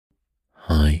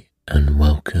Hi, and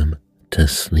welcome to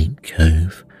Sleep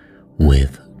Cove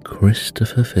with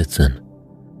Christopher Fitton.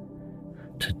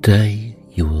 Today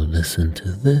you will listen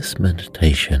to this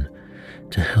meditation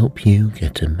to help you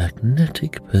get a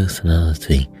magnetic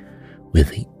personality with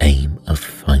the aim of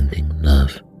finding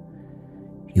love.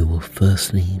 You will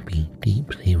firstly be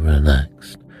deeply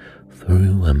relaxed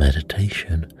through a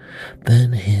meditation,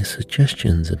 then hear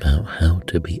suggestions about how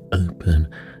to be open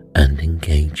and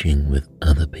engaging with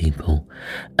other people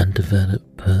and develop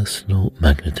personal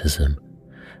magnetism,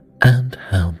 and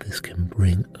how this can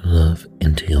bring love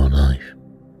into your life.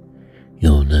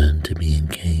 You'll learn to be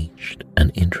engaged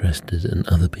and interested in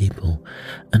other people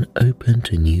and open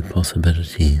to new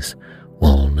possibilities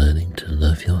while learning to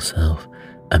love yourself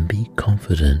and be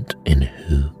confident in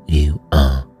who you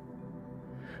are.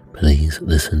 Please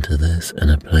listen to this in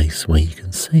a place where you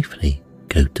can safely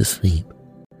go to sleep.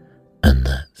 And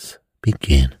let's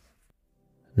begin.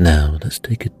 Now let's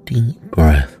take a deep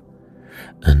breath,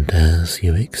 and as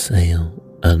you exhale,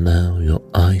 allow your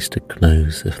eyes to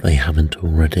close if they haven't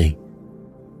already.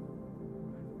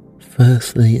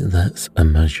 Firstly, let's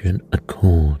imagine a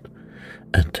cord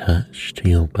attached to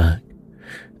your back,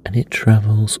 and it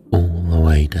travels all the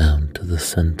way down to the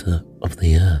center of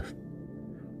the earth.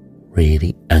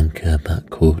 Really anchor that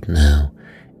cord now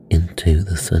into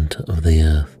the center of the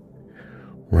earth,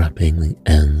 wrapping the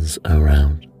ends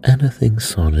around anything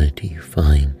solid you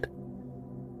find.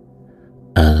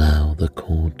 Allow the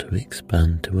cord to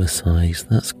expand to a size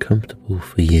that's comfortable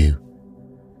for you,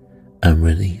 and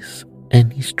release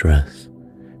any stress,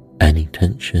 any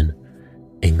tension,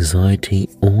 anxiety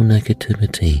or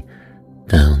negativity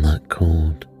down that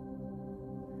cord.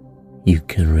 You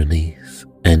can release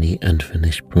any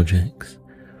unfinished projects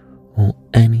or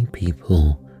any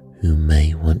people who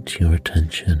may want your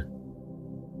attention.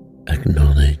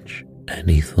 Acknowledge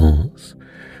any thoughts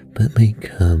that may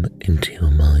come into your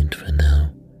mind for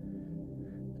now,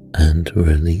 and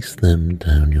release them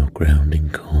down your grounding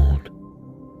cord.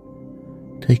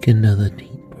 Take another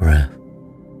deep breath,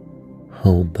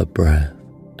 hold the breath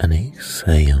and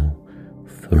exhale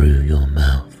through your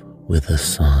mouth with a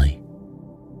sigh,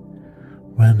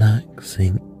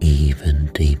 relaxing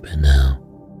even deeper now,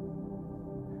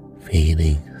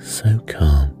 feeling so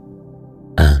calm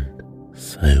and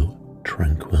so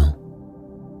tranquil.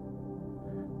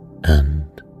 And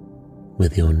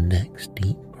with your next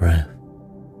deep breath,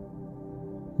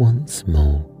 once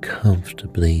more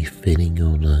comfortably filling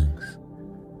your lungs,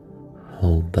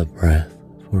 hold the breath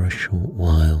for a short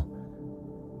while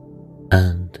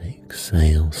and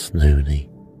exhale slowly,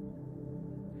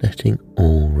 letting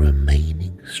all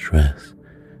remaining stress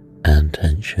and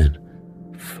tension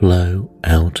flow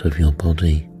out of your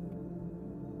body.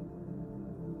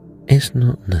 It's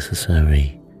not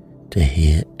necessary to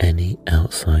hear any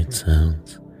outside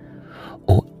sounds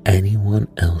or anyone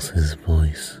else's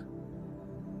voice.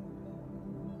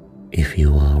 If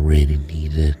you are really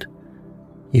needed,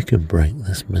 you can break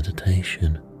this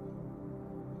meditation.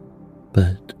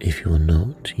 But if you're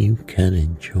not, you can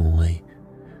enjoy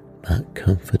that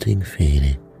comforting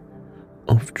feeling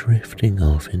of drifting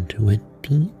off into a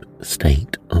deep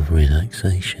state of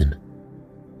relaxation.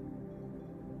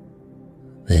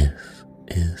 This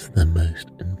is the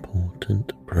most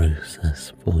important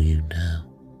process for you now,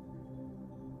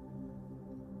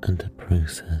 and a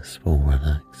process for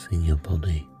relaxing your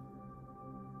body.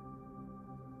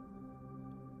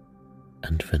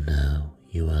 And for now,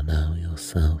 you allow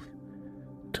yourself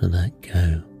to let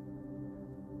go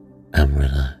and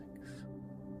relax.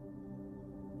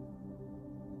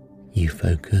 You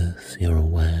focus your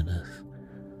awareness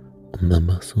on the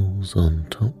muscles on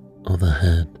top of the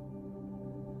head,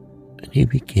 and you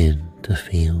begin to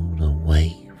feel a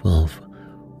wave of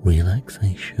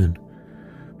relaxation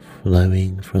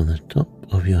flowing from the top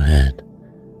of your head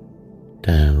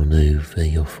down over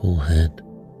your forehead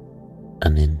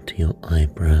and into your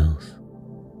eyebrows,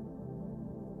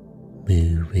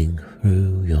 moving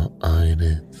through your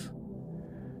eyelids,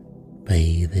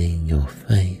 bathing your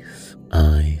face,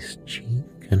 eyes, cheek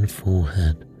and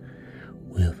forehead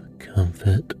with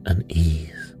comfort and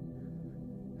ease,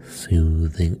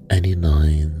 soothing any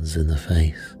lines in the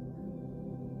face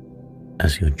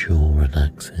as your jaw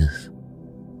relaxes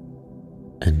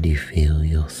and you feel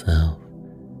yourself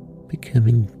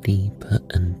becoming deeper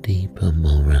and deeper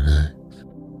more relaxed.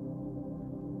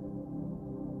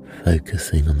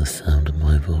 Focusing on the sound of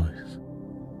my voice,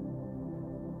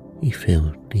 you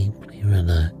feel deeply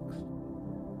relaxed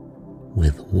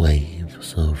with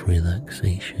waves of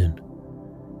relaxation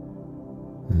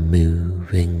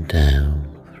moving down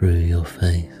through your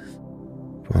face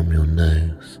from your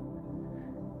nose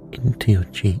into your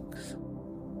cheeks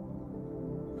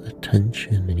the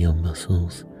tension in your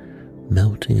muscles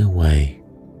melting away,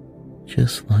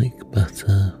 just like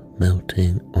butter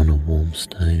melting on a warm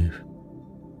stove.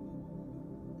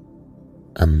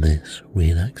 And this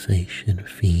relaxation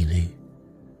feeling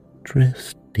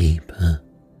drifts deeper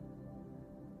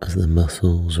as the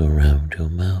muscles around your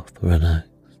mouth relax.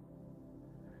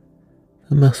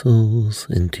 The muscles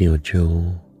into your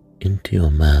jaw, into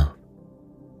your mouth,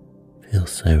 feel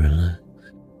so relaxed.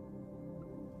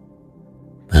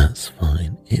 That's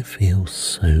fine, it feels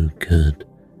so good,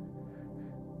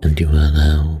 and you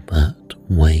allow that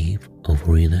wave of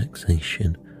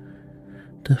relaxation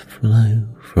to flow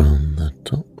from the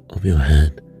top of your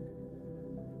head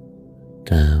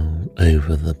down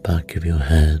over the back of your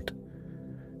head,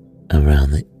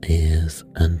 around the ears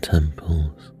and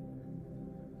temples,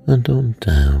 and on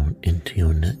down into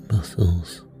your neck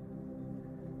muscles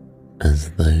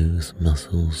as those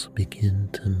muscles begin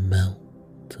to melt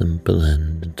and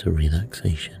blend into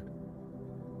relaxation.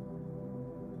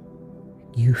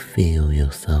 You feel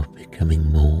yourself becoming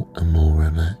more and more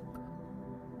relaxed,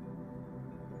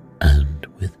 and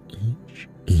with each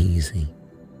easy,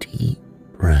 deep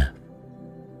breath,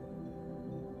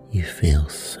 you feel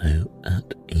so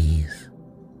at ease.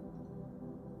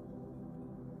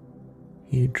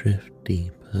 You drift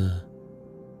deeper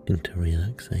into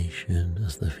relaxation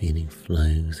as the feeling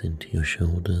flows into your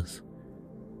shoulders,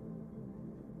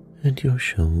 and your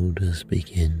shoulders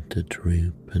begin to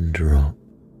droop and drop.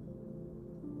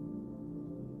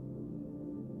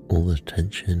 All the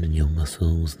tension in your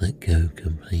muscles let go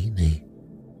completely,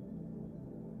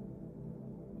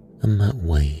 and that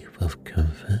wave of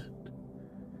comfort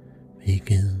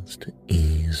begins to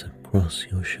ease across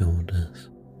your shoulders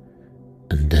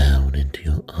and down into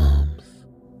your arms,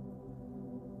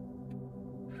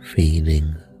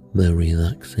 feeling the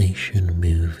relaxation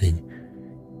moving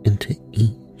into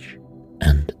each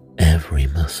and every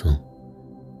muscle,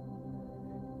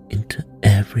 into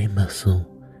every muscle,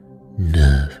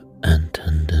 nerve and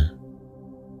tendon,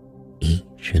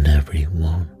 each and every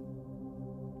one.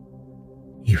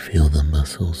 You feel the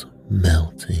muscles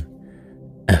melting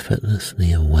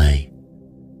effortlessly away,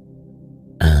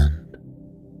 and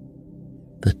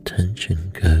the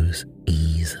tension goes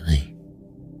easily.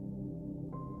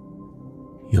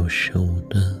 Your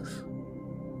shoulders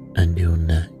and your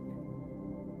neck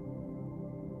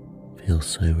feel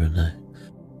so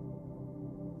relaxed,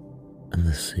 and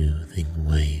the soothing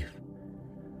wave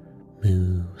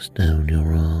moves down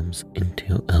your arms into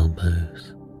your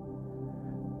elbows,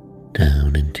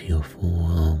 down into your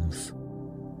forearms,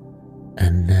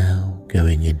 and now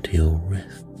going into your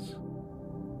wrists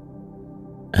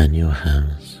and your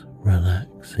hands,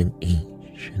 relaxing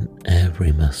each and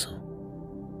every muscle.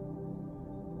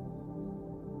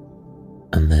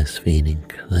 And this feeling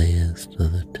clears to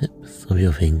the tips of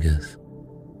your fingers,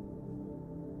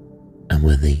 and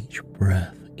with each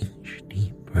breath, each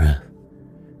deep breath,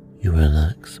 you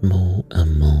relax more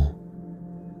and more,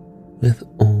 with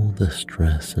all the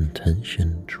stress and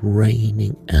tension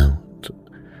draining out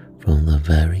from the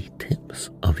very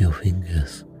tips of your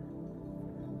fingers.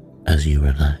 As you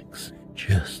relax,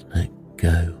 just let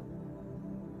go.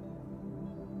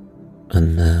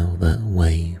 And now that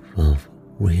wave of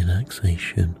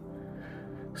relaxation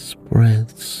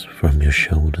spreads from your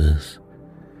shoulders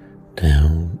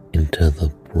down into the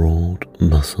broad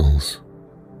muscles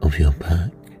of your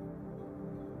back.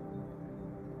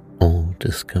 All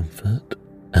discomfort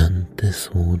and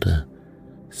disorder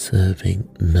serving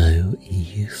no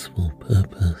useful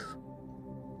purpose.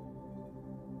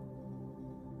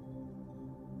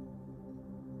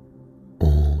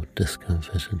 All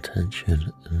discomfort and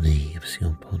tension leaves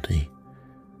your body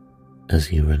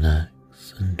as you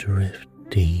relax and drift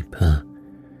deeper,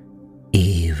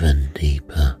 even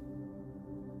deeper,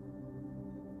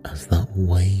 as that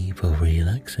wave of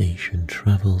relaxation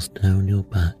travels down your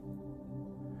back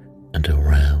and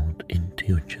around into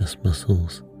your chest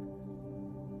muscles.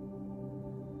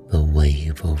 The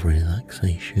wave of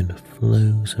relaxation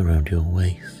flows around your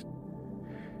waist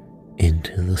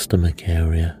into the stomach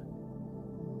area,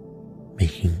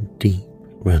 making deep,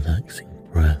 relaxing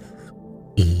breaths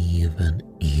even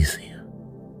easier.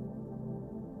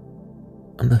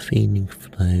 And the feeling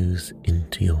flows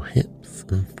into your hips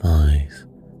and thighs,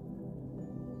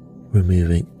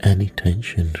 removing any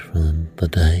tension from the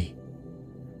day,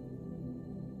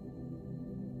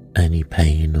 any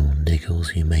pain or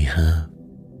niggles you may have.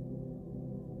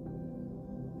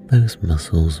 Those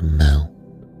muscles melt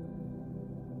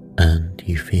and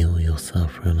you feel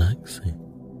yourself relaxing.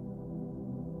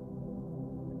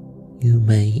 You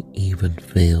may even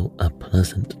feel a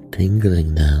pleasant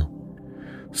tingling now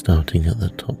starting at the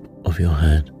top of your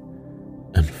head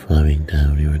and flowing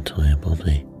down your entire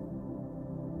body.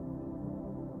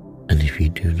 And if you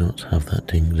do not have that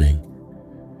tingling,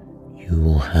 you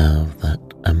will have that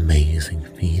amazing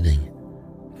feeling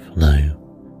flow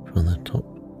from the top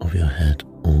of your head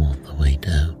all the way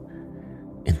down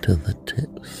into the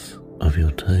tips of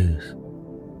your toes,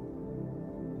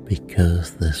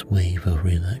 because this wave of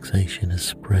relaxation is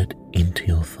spread into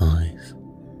your thighs,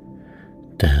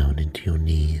 down into your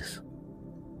knees,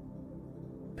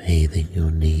 bathing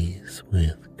your knees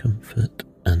with comfort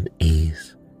and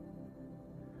ease.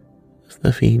 As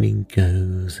the feeling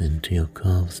goes into your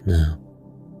calves now,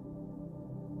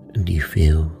 and you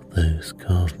feel those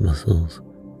calf muscles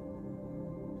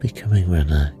becoming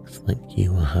relaxed, like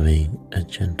you are having a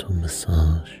gentle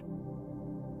massage.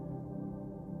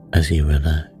 As you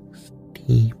relax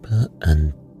deeper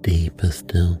and deeper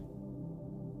still,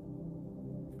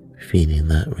 feeling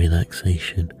that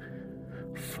relaxation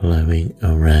flowing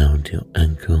around your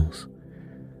ankles,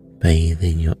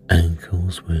 bathing your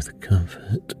ankles with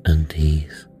comfort and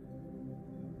ease,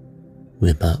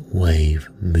 with that wave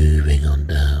moving on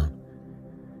down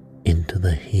into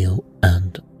the heel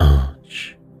and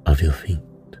arch of your feet,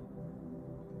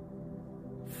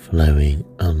 flowing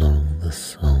along the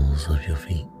soles of your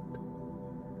feet.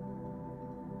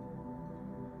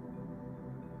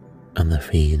 And the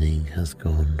feeling has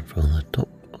gone from the top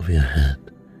of your head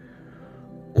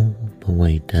all the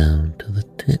way down to the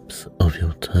tips of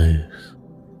your toes,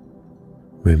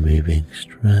 removing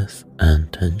stress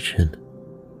and tension,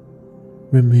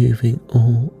 removing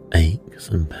all aches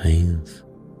and pains.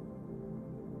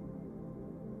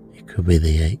 It could be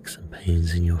the aches and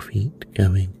pains in your feet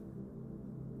going,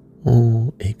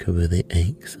 or it could be the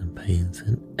aches and pains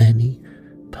in any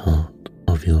part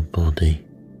of your body.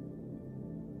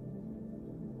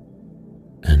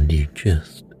 And you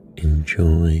just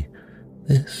enjoy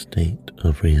this state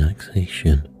of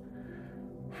relaxation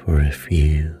for a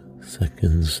few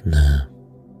seconds now.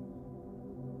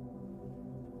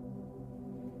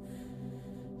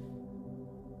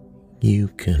 You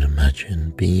can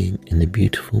imagine being in a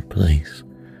beautiful place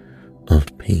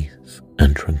of peace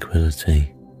and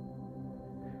tranquility.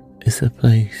 It's a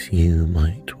place you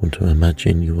might want to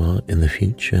imagine you are in the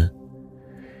future.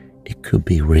 It could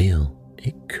be real.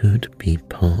 It could be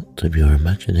part of your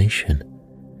imagination.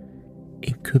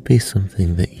 It could be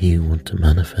something that you want to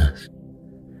manifest.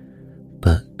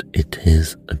 But it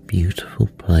is a beautiful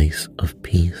place of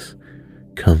peace,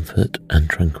 comfort and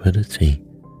tranquility.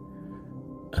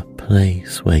 A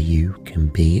place where you can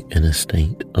be in a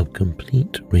state of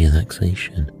complete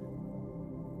relaxation.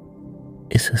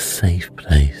 It's a safe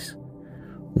place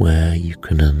where you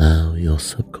can allow your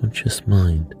subconscious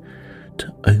mind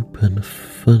to open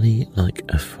fully like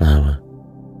a flower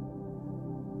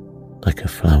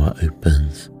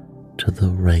opens to the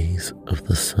rays of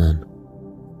the sun.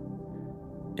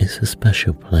 It's a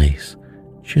special place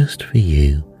just for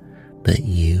you that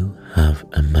you have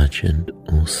imagined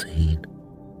or seen.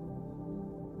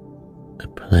 A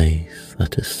place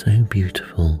that is so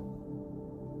beautiful,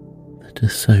 that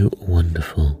is so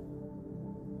wonderful,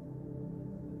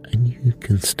 and you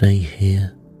can stay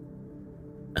here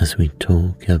as we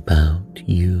talk about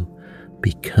you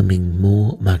becoming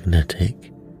more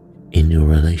magnetic in your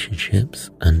relationships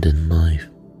and in life.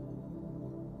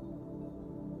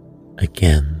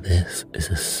 Again, this is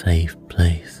a safe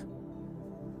place,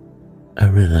 a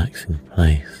relaxing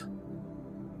place,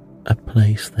 a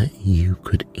place that you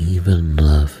could even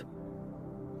love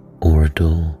or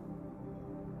adore,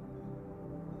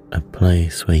 a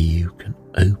place where you can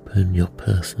open your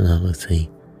personality,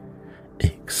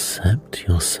 accept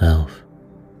yourself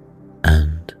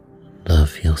and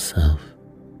love yourself,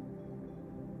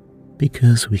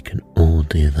 because we can all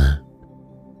do that.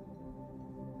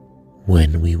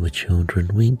 When we were children,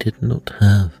 we did not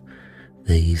have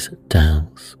these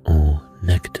doubts or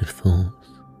negative thoughts.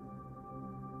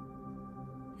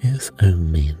 It's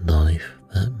only life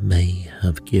that may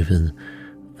have given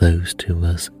those to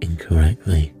us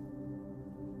incorrectly,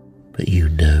 but you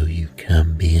know you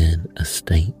can be in a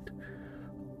state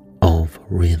of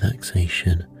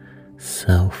relaxation,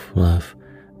 self-love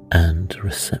and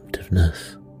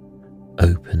receptiveness,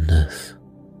 openness,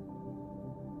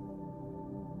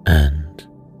 and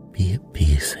be at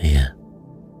peace here.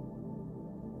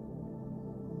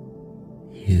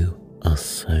 You are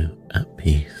so at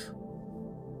peace.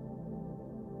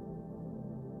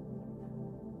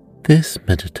 This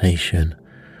meditation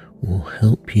will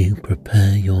help you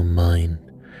prepare your mind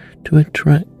to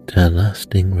attract a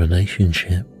lasting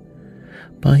relationship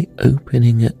by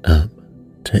opening it up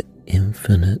to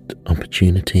infinite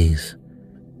opportunities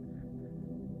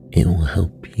It will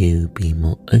help you be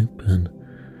more open,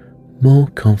 more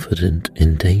confident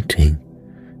in dating,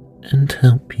 and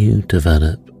help you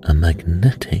develop a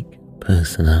magnetic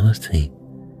personality.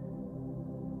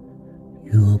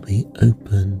 You will be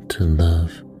open to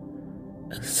love,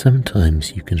 and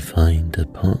sometimes you can find a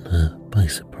partner by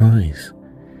surprise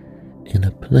in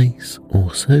a place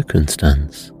or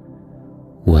circumstance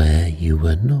where you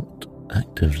were not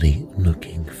actively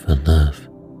looking for love.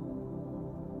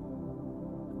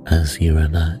 As you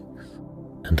relax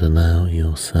and allow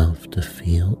yourself to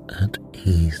feel at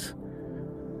ease,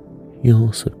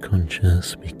 your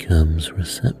subconscious becomes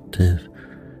receptive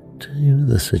to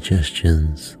the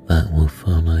suggestions that will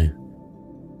follow.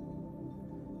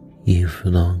 You've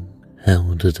long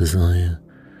held a desire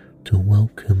to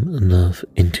welcome love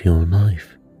into your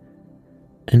life,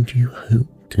 and you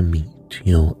hope to meet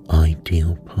your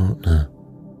ideal partner,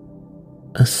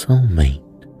 a soulmate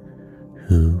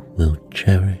who will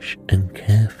cherish and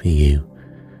care for you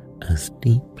as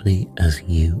deeply as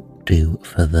you do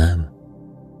for them.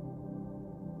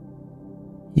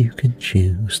 You can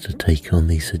choose to take on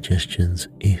these suggestions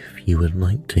if you would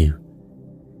like to.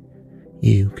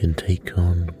 You can take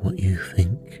on what you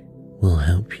think will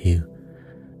help you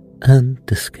and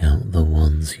discount the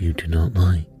ones you do not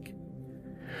like.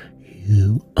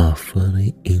 You are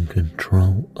fully in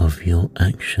control of your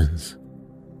actions.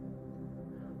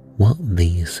 What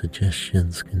these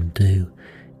suggestions can do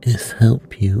is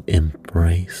help you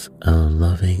embrace a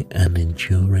loving and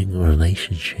enduring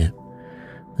relationship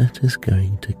that is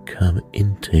going to come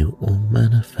into or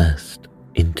manifest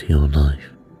into your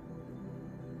life.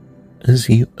 As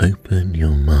you open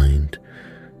your mind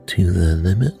to the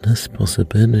limitless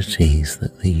possibilities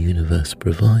that the universe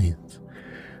provides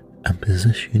and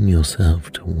position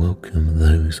yourself to welcome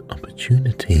those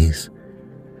opportunities,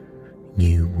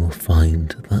 you will find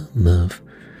that love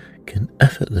can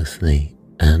effortlessly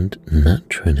and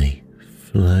naturally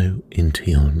flow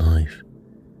into your life.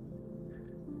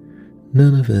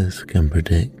 None of us can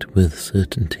predict with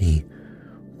certainty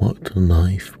what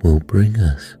life will bring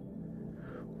us.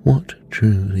 What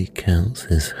truly counts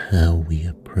is how we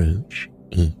approach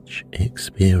each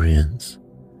experience,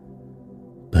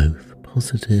 both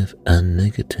positive and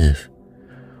negative,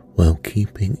 while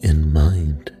keeping in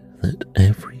mind that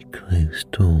every closed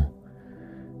door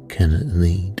can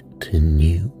lead to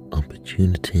new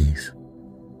opportunities.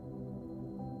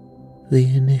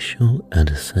 The initial and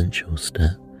essential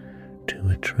step to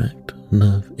attract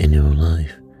love in your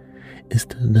life is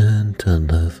to learn to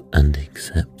love and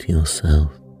accept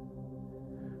yourself.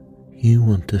 You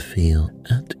want to feel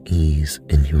at ease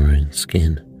in your own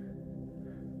skin,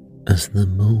 as the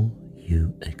more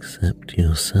you accept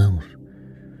yourself,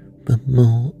 the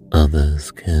more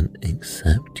others can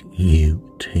accept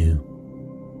you too,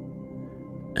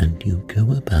 and you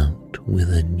go about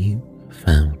with a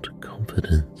newfound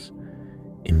confidence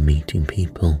in meeting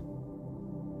people,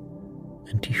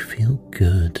 and you feel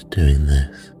good doing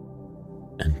this,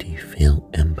 and you feel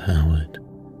empowered.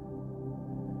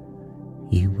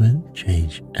 You won't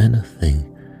change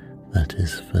anything that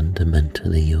is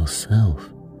fundamentally yourself,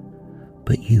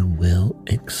 but you will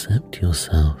accept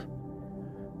yourself,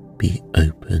 be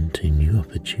open to new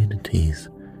opportunities,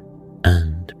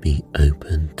 and be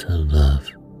open to love,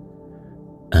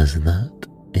 as that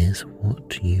is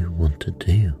what you want to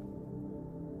do.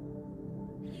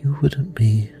 You wouldn't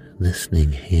be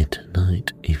listening here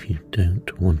tonight if you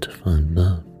don't want to find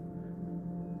love.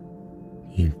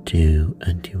 You do,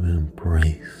 and you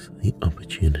embrace the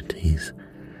opportunities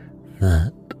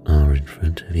that are in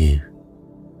front of you.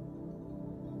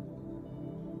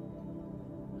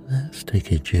 Let's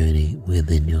take a journey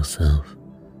within yourself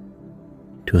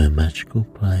to a magical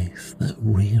place that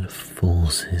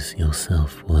reinforces your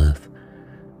self-worth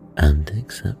and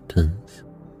acceptance.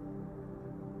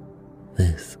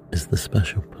 This is the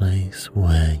special place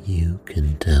where you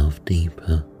can delve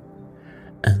deeper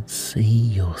and see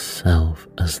yourself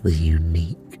as the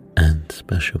unique and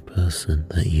special person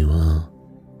that you are.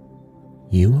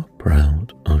 You are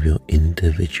proud of your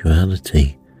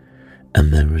individuality,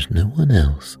 and there is no one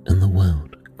else in the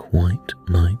world quite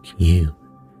like you.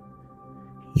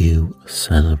 You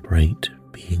celebrate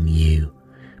being you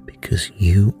because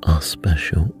you are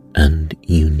special and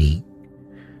unique.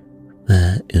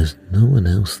 There is no one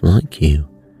else like you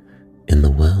in the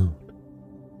world.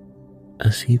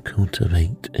 As you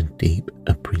cultivate a deep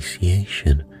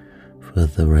appreciation for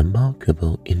the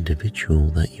remarkable individual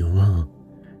that you are,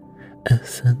 a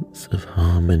sense of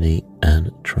harmony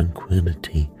and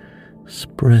tranquility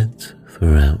spreads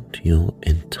throughout your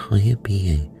entire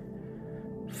being,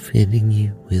 filling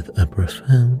you with a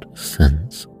profound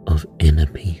sense of inner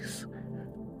peace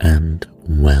and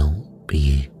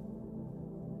well-being.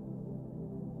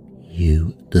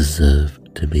 You deserve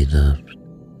to be loved,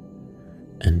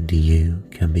 and you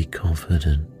can be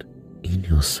confident in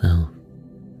yourself.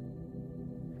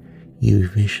 You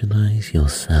visualize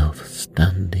yourself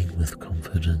standing with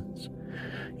confidence,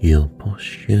 your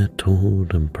posture tall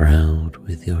and proud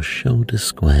with your shoulders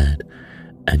squared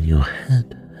and your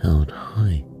head held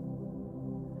high.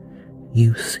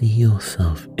 You see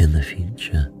yourself in the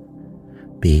future,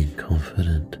 being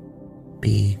confident,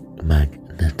 being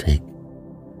magnetic,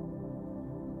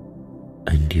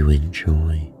 and you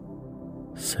enjoy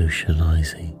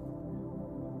socializing,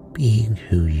 being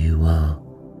who you are,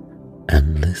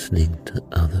 and listening to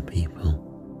other people.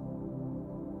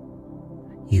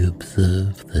 You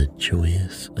observe the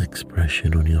joyous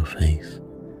expression on your face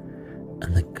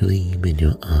and the gleam in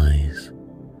your eyes,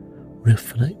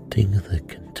 reflecting the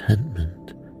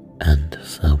contentment and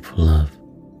self-love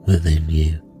within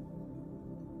you.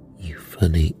 You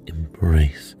fully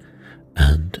embrace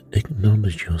and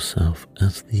acknowledge yourself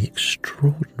as the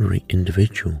extraordinary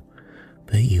individual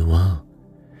that you are,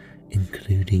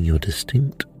 including your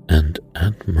distinct and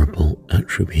admirable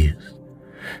attributes,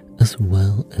 as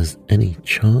well as any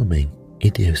charming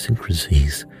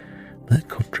idiosyncrasies that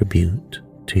contribute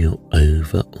to your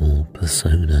overall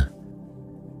persona.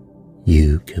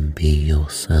 You can be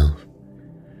yourself.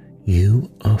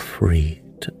 You are free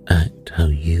to act how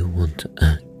you want to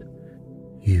act.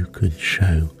 You can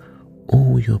show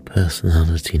all your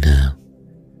personality now.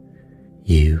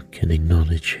 You can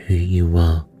acknowledge who you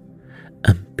are,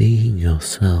 and being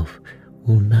yourself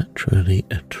will naturally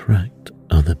attract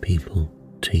other people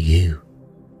to you.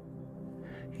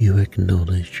 You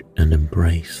acknowledge and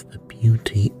embrace the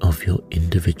beauty of your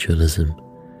individualism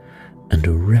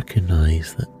and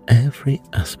recognize that every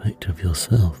aspect of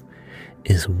yourself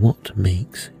is what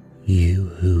makes you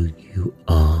who you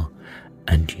are,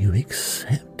 and you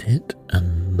accept it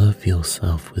and love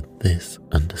yourself with this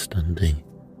understanding.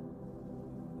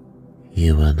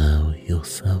 You allow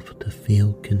yourself to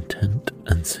feel content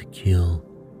and secure.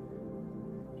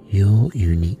 Your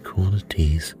unique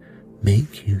qualities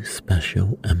make you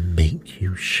special and make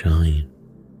you shine.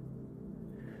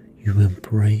 You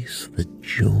embrace the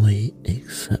joy,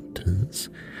 acceptance,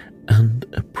 and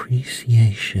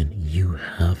appreciation you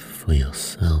have for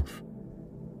yourself.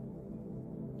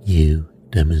 You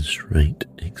demonstrate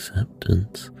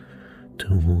acceptance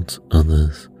towards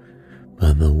others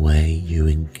by the way you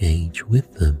engage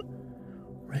with them,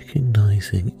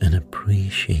 recognizing and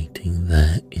appreciating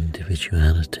their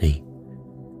individuality.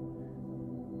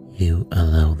 You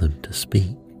allow them to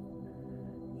speak.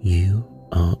 You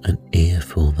are an ear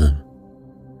for them.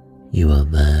 You are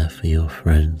there for your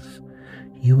friends.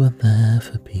 You are there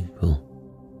for people.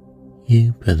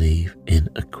 You believe in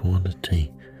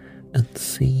equality and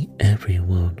see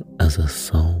everyone as a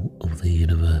soul of the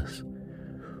universe,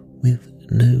 with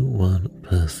no one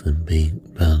person being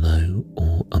below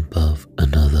or above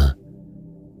another.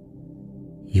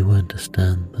 You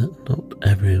understand that not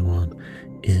everyone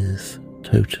is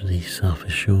totally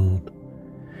self-assured,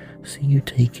 so you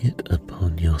take it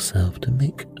upon yourself to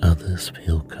make others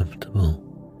feel comfortable,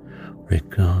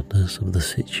 regardless of the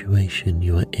situation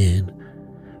you are in,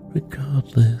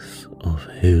 regardless of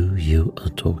who you are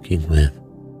talking with.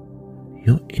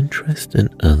 Your interest in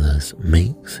others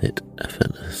makes it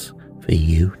effortless for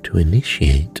you to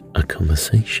initiate a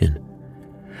conversation,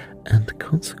 and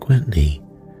consequently,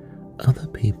 other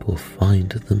people find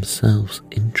themselves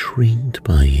intrigued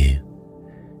by you.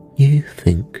 You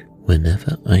think,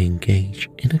 whenever I engage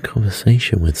in a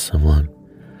conversation with someone,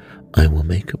 I will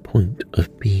make a point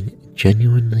of being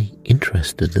genuinely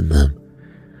interested in them,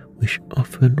 which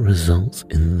often results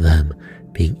in them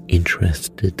being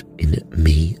interested in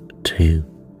me too.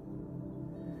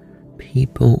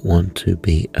 People want to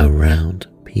be around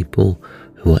people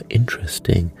who are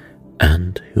interesting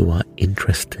and who are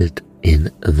interested in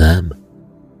them.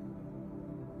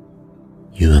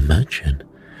 You imagine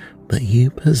that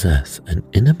you possess an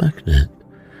inner magnet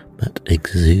that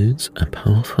exudes a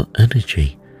powerful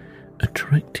energy,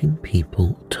 attracting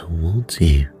people towards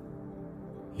you.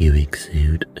 You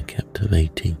exude a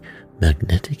captivating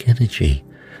magnetic energy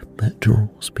that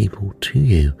draws people to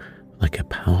you like a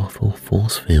powerful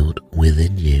force field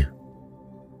within you.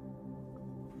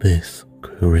 This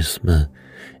charisma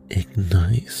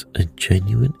ignites a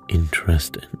genuine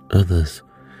interest in others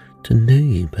to know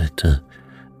you better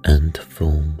and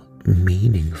form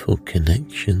meaningful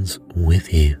connections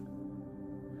with you.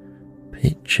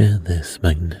 Picture this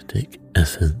magnetic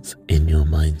essence in your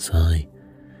mind's eye,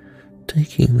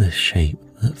 taking the shape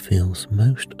that feels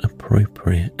most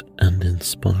appropriate and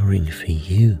inspiring for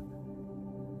you.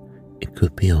 It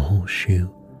could be a horseshoe,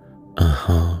 a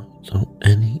heart, or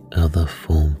any other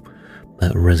form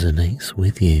that resonates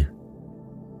with you.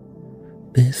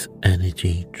 This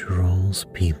energy draws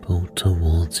people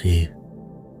towards you.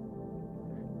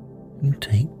 You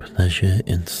take pleasure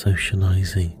in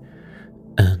socializing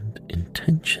and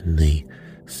intentionally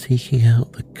seeking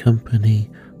out the company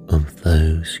of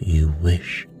those you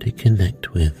wish to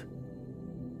connect with.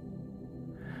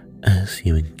 As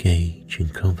you engage in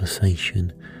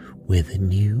conversation with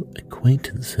new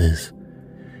acquaintances,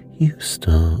 you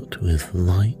start with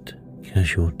light,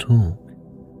 casual talk.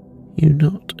 You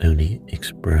not only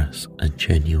express a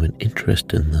genuine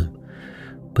interest in them,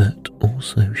 but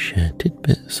also share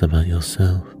tidbits about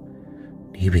yourself,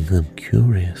 leaving them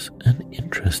curious and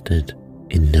interested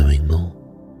in knowing more.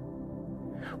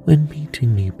 When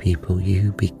meeting new people,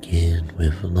 you begin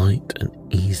with light and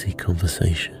easy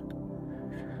conversation,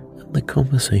 and the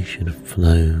conversation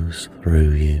flows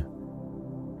through you.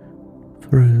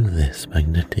 Through this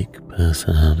magnetic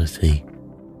personality,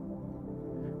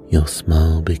 your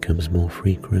smile becomes more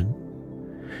frequent.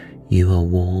 You are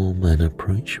warm and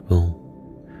approachable.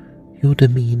 Your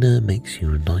demeanor makes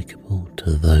you likable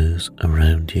to those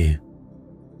around you.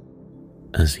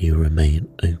 As you remain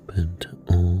open to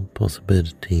all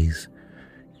possibilities,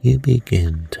 you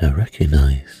begin to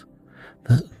recognize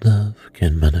that love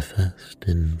can manifest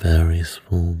in various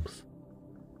forms.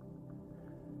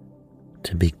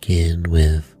 To begin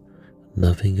with,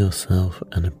 loving yourself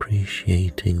and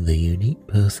appreciating the unique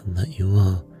person that you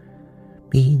are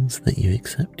means that you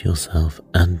accept yourself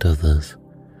and others,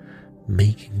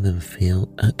 making them feel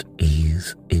at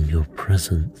ease in your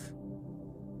presence.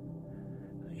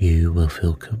 You will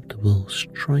feel comfortable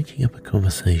striking up a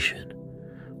conversation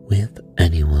with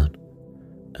anyone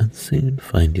and soon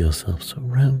find yourself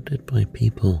surrounded by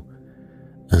people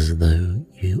as though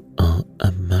you are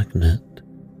a magnet.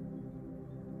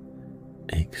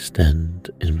 Extend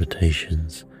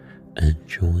invitations and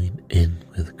join in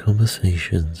with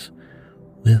conversations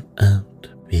without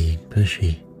being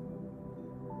pushy.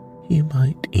 You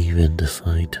might even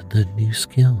decide to learn new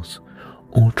skills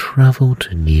or travel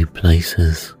to new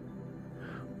places.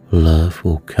 Love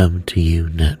will come to you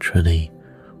naturally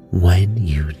when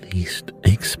you least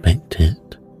expect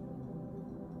it.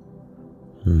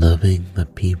 Loving the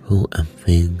people and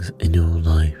things in your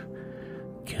life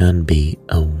can be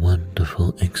a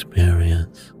wonderful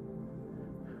experience.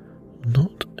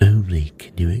 Not only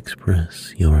can you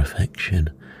express your affection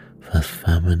for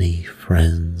family,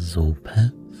 friends, or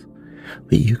pets,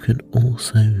 but you can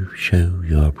also show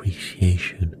your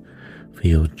appreciation for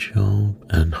your job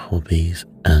and hobbies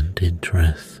and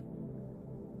interests.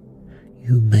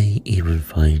 You may even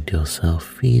find yourself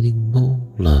feeling more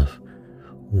love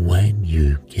when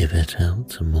you give it out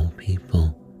to more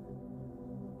people.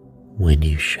 When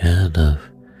you share love,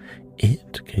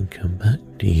 it can come back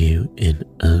to you in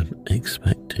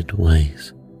unexpected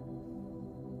ways.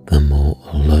 The more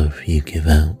love you give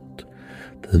out,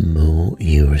 the more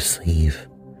you receive.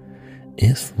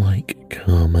 It's like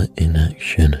karma in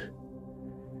action.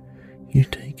 You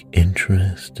take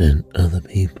interest in other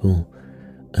people,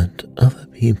 and other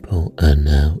people are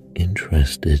now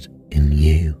interested in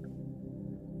you.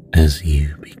 As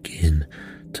you begin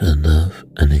to love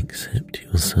and accept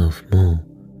yourself more,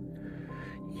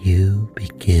 you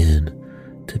begin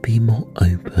to be more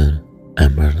open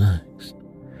and relaxed,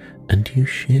 and you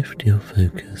shift your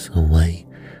focus away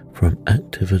from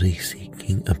actively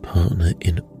seeking a partner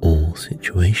in all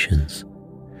situations.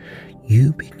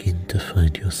 You begin to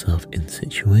find yourself in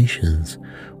situations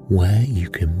where you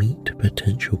can meet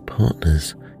potential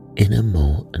partners in a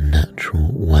more natural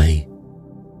way.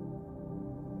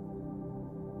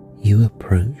 You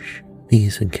approach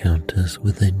these encounters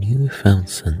with a newfound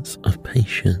sense of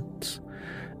patience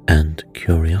and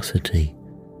curiosity,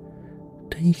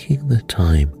 taking the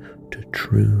time to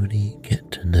truly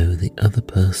get to know the other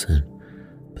person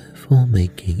before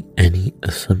making any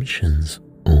assumptions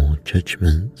or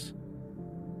judgments.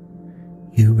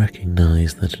 You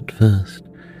recognize that at first,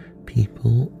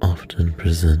 people often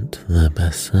present their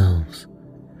best selves,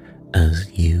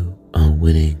 as you are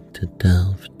willing to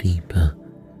delve deeper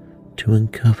to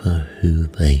uncover who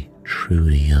they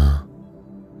truly are.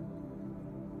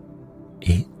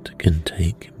 It can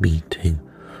take meeting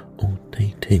or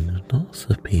dating lots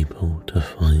of people to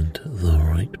find the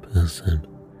right person.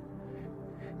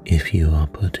 If you are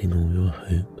putting all your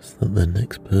hopes that the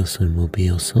next person will be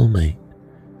your soulmate,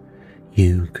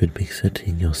 you could be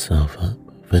setting yourself up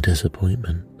for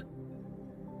disappointment.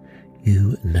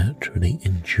 You naturally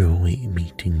enjoy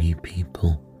meeting new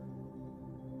people.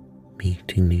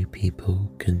 Meeting new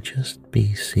people can just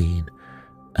be seen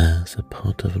as a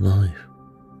part of life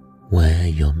where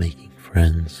you're making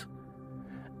friends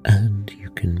and you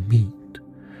can meet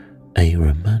a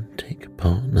romantic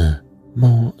partner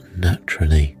more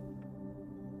naturally.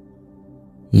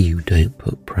 You don't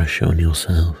put pressure on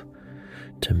yourself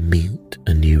to meet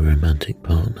a new romantic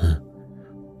partner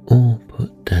or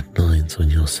put deadlines on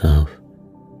yourself.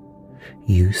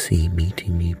 You see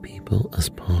meeting new people as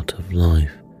part of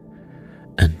life,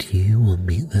 and you will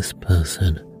meet this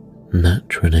person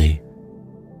naturally.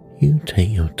 You take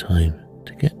your time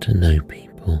to get to know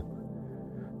people,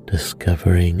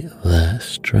 discovering their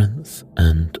strengths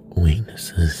and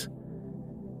weaknesses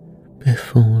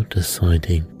before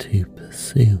deciding to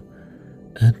pursue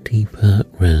a deeper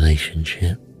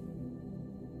relationship.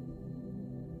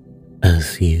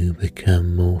 As you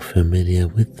become more familiar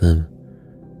with them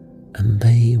and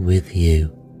they with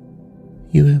you,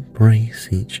 you embrace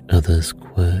each other's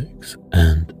quirks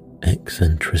and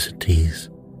eccentricities.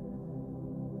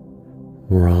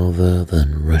 Rather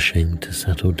than rushing to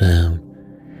settle down,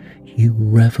 you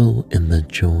revel in the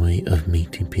joy of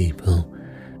meeting people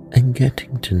and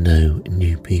getting to know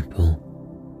new people.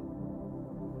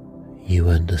 You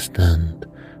understand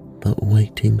that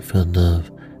waiting for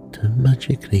love to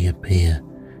magically appear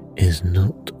is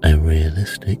not a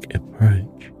realistic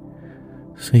approach,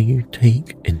 so you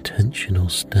take intentional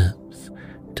steps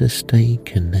to stay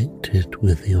connected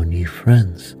with your new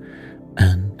friends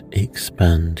and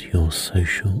expand your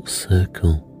social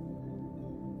circle.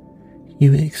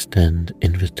 You extend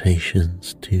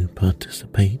invitations to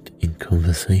participate in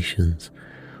conversations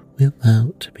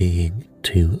without being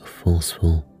too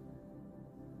forceful.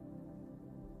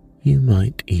 You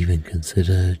might even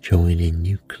consider joining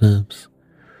new clubs,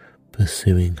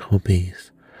 pursuing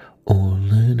hobbies, or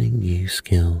learning new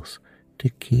skills to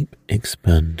keep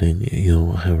expanding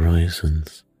your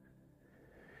horizons.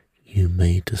 You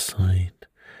may decide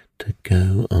to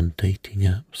go on dating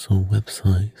apps or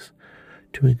websites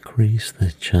to increase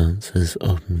the chances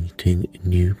of meeting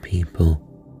new people.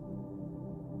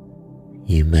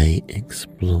 You may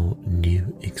explore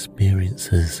new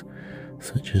experiences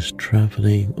such as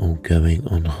traveling or going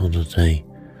on holiday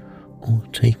or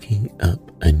taking up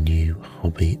a new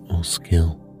hobby or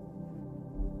skill.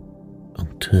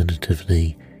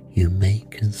 Alternatively, you may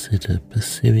consider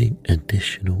pursuing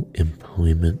additional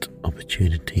employment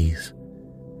opportunities.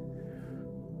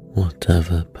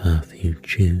 Whatever path you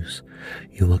choose,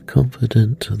 you are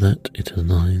confident that it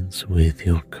aligns with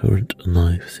your current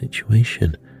life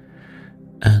situation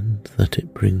and that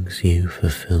it brings you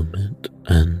fulfillment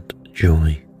and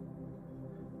joy.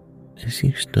 As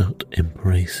you start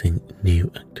embracing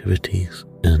new activities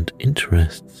and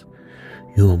interests,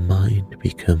 your mind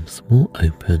becomes more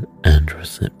open and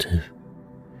receptive.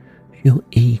 You're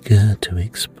eager to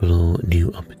explore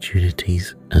new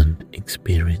opportunities and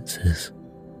experiences.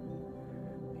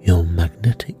 Your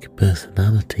magnetic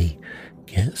personality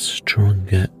gets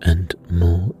stronger and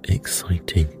more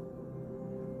exciting.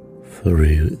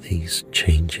 Through these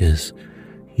changes,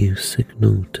 you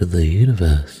signal to the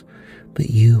universe that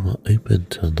you are open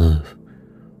to love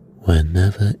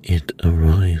whenever it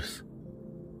arrives.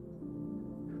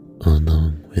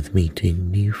 Along with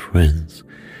meeting new friends,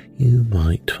 you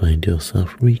might find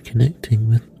yourself reconnecting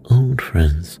with old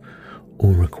friends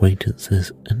or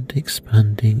acquaintances and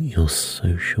expanding your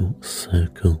social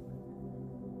circle.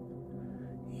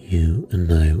 You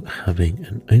know having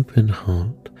an open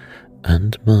heart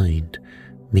and mind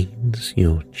means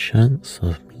your chance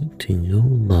of meeting your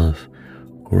love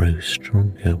grows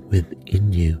stronger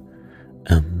within you,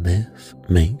 and this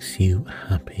makes you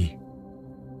happy.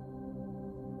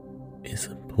 It's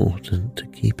important to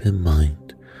keep in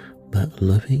mind that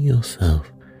loving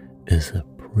yourself is a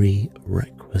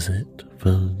prerequisite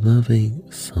for loving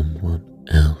someone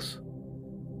else.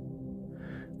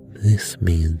 This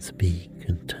means being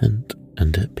content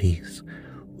and at peace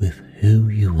with who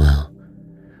you are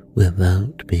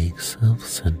without being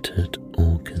self-centered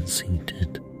or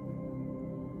conceited.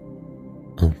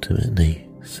 Ultimately,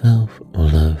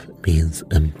 self-love means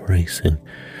embracing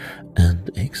and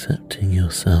accepting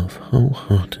yourself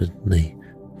wholeheartedly,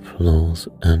 flaws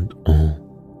and all.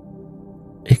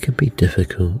 It can be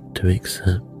difficult to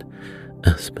accept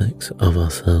aspects of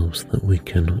ourselves that we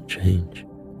cannot change.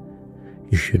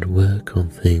 You should work on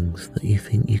things that you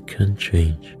think you can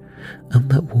change and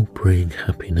that will bring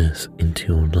happiness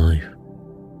into your life.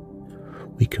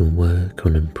 We can work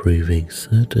on improving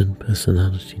certain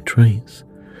personality traits,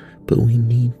 but we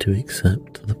need to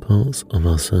accept the parts of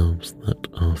ourselves that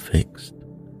are fixed.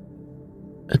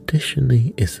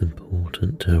 Additionally, it's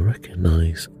important to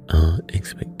recognize our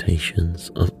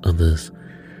expectations of others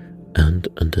and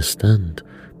understand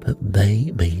but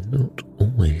they may not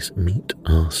always meet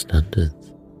our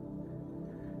standards.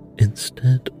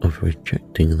 Instead of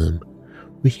rejecting them,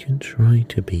 we can try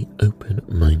to be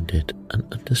open-minded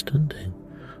and understanding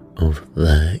of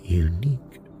their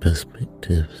unique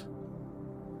perspectives.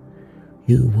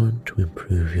 You want to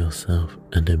improve yourself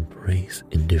and embrace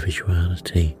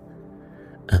individuality,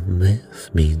 and this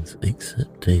means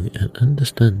accepting and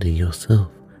understanding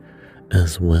yourself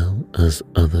as well as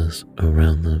others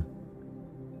around them.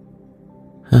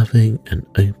 Having an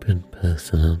open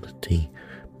personality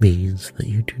means that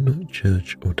you do not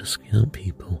judge or discount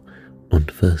people on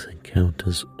first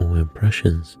encounters or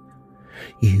impressions.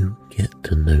 You get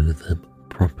to know them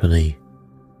properly.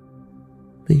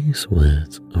 These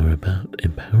words are about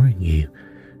empowering you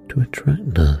to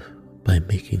attract love by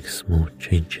making small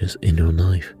changes in your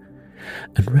life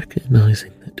and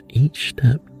recognizing that each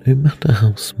step, no matter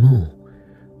how small,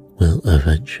 will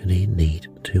eventually lead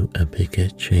to a bigger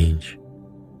change.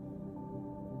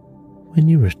 When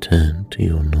you return to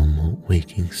your normal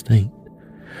waking state,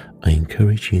 I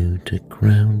encourage you to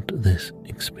ground this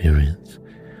experience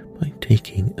by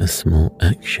taking a small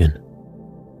action.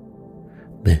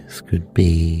 This could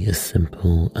be as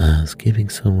simple as giving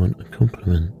someone a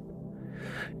compliment,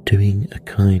 doing a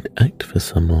kind act for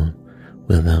someone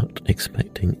without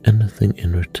expecting anything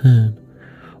in return,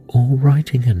 or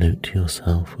writing a note to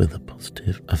yourself with a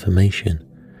positive affirmation,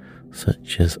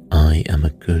 such as I am a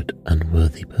good and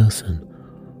worthy person,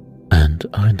 and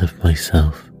I love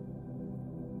myself.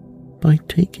 By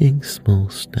taking small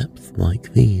steps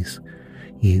like these,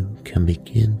 you can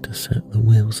begin to set the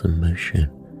wheels in motion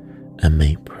and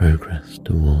make progress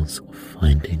towards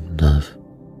finding love.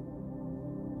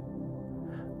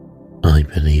 I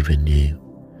believe in you,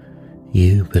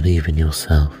 you believe in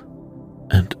yourself,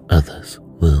 and others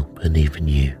will believe in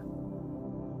you.